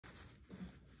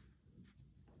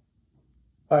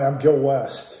Hi, I'm Gil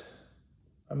West.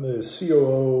 I'm the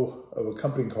COO of a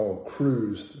company called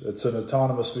Cruise. It's an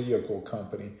autonomous vehicle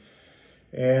company.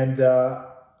 And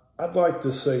I'd like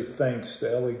to say thanks to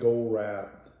Goldratt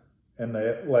and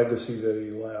the legacy that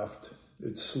he left.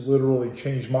 It's literally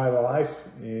changed my life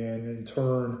and in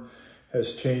turn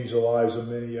has changed the lives of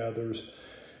many others.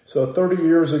 So 30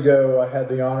 years ago, I had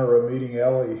the honor of meeting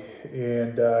Ellie,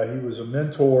 and he was a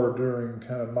mentor during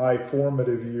kind of my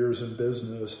formative years in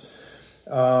business.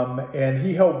 And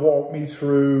he helped walk me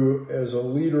through as a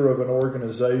leader of an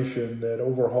organization that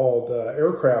overhauled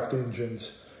aircraft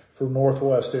engines for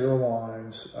Northwest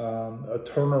Airlines, a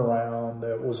turnaround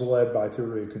that was led by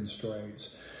theory of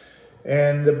constraints.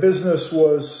 And the business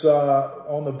was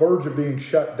on the verge of being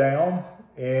shut down,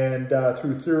 and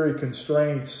through theory of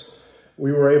constraints,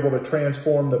 we were able to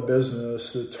transform the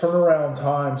business. The turnaround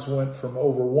times went from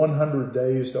over 100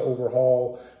 days to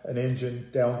overhaul an engine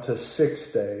down to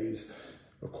 6 days.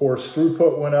 Of course,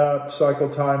 throughput went up, cycle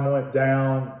time went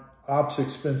down, ops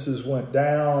expenses went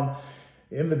down,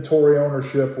 inventory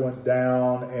ownership went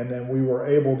down, and then we were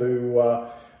able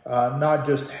to not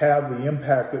just have the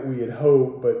impact that we had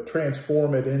hoped, but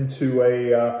transform it into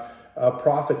a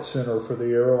profit center for the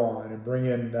airline and bring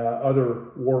in other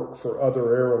work for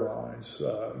other airlines,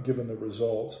 given the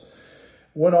results.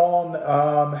 Went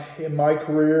on in my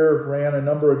career, ran a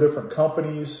number of different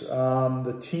companies.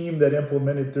 The team that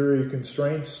implemented theory of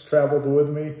constraints traveled with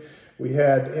me. We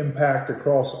had impact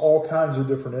across all kinds of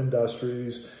different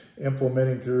industries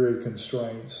implementing theory of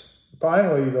constraints.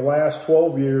 Finally, the last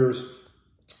 12 years,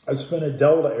 I spent at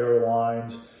Delta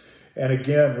Airlines, and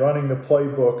again, running the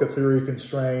playbook of theory of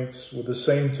constraints with the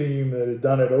same team that had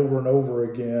done it over and over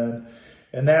again.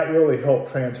 And that really helped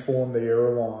transform the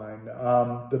airline.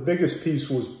 The biggest piece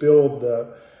was build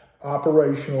the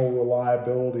operational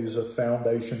reliability as a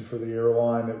foundation for the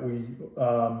airline that we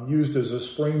used as a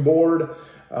springboard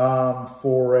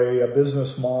for a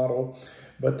business model.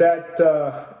 But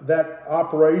that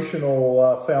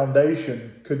operational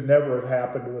foundation could never have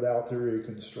happened without theory of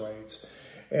constraints.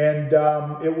 And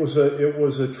it was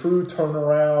a true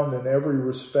turnaround in every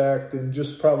respect, and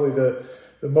just probably the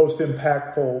most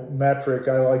impactful metric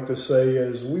I like to say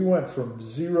is we went from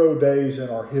 0 days in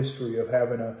our history of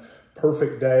having a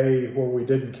perfect day where we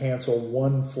didn't cancel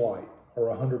one flight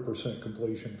or 100%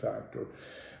 completion factor.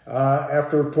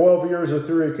 After 12 years of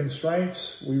theory of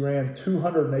constraints, we ran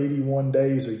 281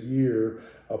 days a year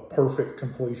of perfect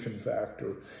completion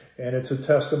factor. And it's a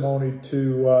testimony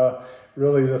to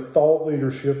really the thought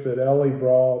leadership that Ellie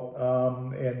brought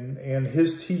and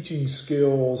his teaching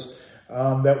skills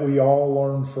that we all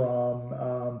learn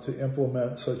from to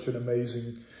implement such an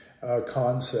amazing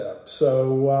concept.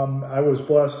 So I was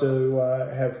blessed to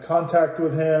have contact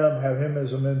with him, have him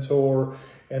as a mentor,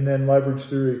 and then leverage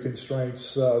theory of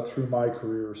constraints through my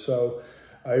career. So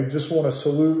I just want to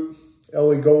salute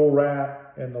Ellie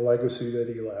Goldratt and the legacy that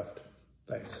he left.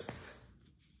 Thanks.